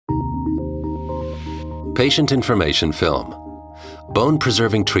Patient information film.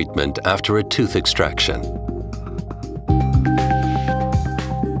 Bone-preserving treatment after a tooth extraction.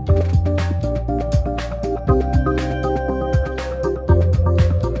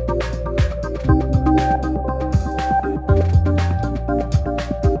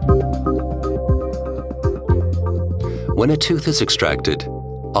 When a tooth is extracted,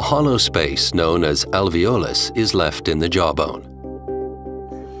 a hollow space known as alveolus is left in the jawbone.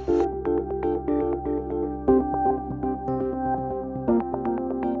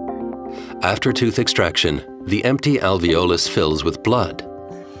 After tooth extraction, the empty alveolus fills with blood.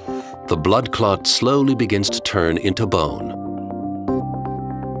 The blood clot slowly begins to turn into bone.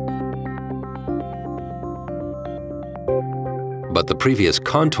 But the previous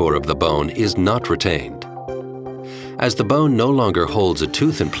contour of the bone is not retained. As the bone no longer holds a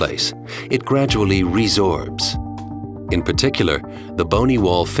tooth in place, it gradually resorbs. In particular, the bony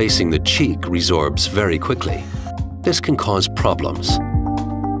wall facing the cheek resorbs very quickly. This can cause problems.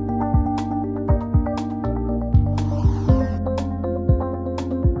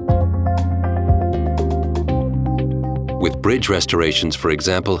 With bridge restorations, for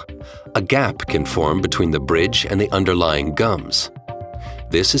example, a gap can form between the bridge and the underlying gums.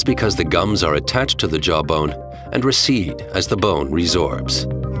 This is because the gums are attached to the jawbone and recede as the bone resorbs.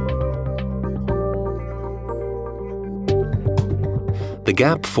 The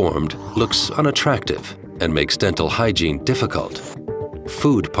gap formed looks unattractive and makes dental hygiene difficult.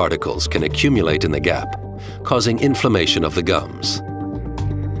 Food particles can accumulate in the gap, causing inflammation of the gums.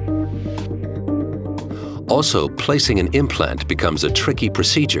 Also, placing an implant becomes a tricky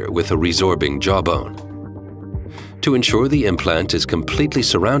procedure with a resorbing jawbone. To ensure the implant is completely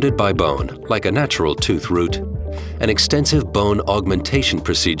surrounded by bone, like a natural tooth root, an extensive bone augmentation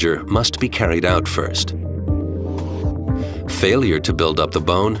procedure must be carried out first. Failure to build up the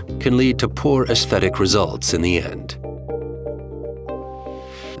bone can lead to poor aesthetic results in the end.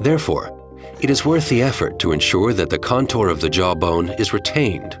 Therefore, it is worth the effort to ensure that the contour of the jawbone is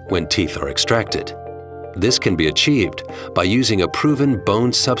retained when teeth are extracted. This can be achieved by using a proven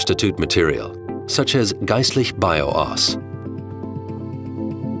bone substitute material, such as Geistlich Bio-Os.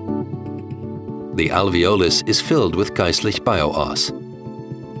 The alveolus is filled with Geistlich Bio-Os.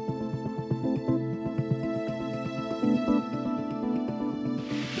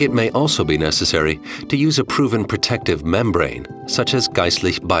 It may also be necessary to use a proven protective membrane, such as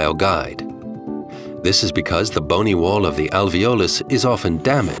Geistlich Bio-Guide. This is because the bony wall of the alveolus is often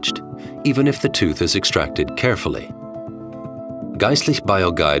damaged, even if the tooth is extracted carefully. Geistlich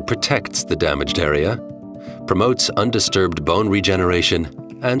Bio-Guide protects the damaged area, promotes undisturbed bone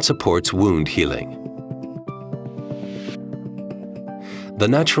regeneration, and supports wound healing. The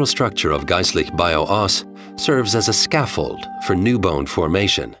natural structure of Geistlich Bio-Os serves as a scaffold for new bone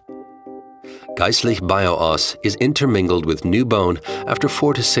formation. Geistlich Bio-Os is intermingled with new bone after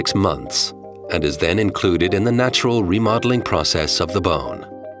 4 to 6 months and is then included in the natural remodeling process of the bone.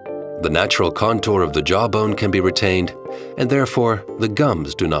 The natural contour of the jawbone can be retained, and therefore the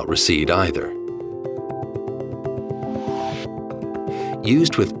gums do not recede either.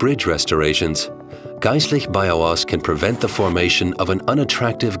 Used with bridge restorations, Geistlich Bio-Os can prevent the formation of an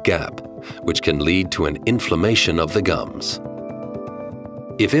unattractive gap, which can lead to an inflammation of the gums.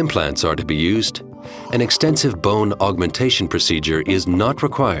 If implants are to be used, an extensive bone augmentation procedure is not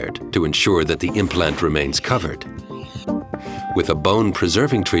required to ensure that the implant remains covered. With a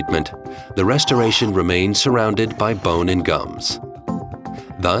bone-preserving treatment, the restoration remains surrounded by bone and gums.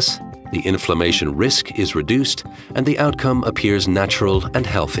 Thus, the inflammation risk is reduced and the outcome appears natural and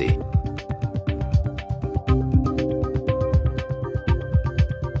healthy.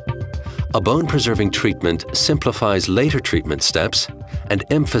 A bone-preserving treatment simplifies later treatment steps and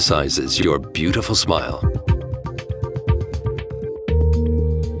emphasizes your beautiful smile.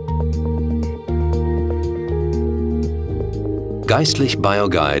 Geistlich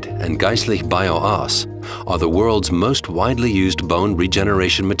Bio-Guide and Geistlich Bio-Os are the world's most widely used bone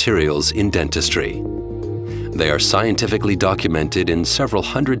regeneration materials in dentistry. They are scientifically documented in several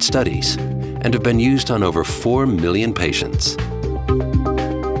hundred studies and have been used on over 4 million patients.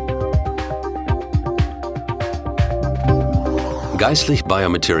 Geistlich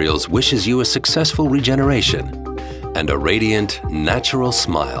Biomaterials wishes you a successful regeneration and a radiant, natural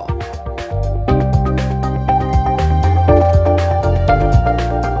smile.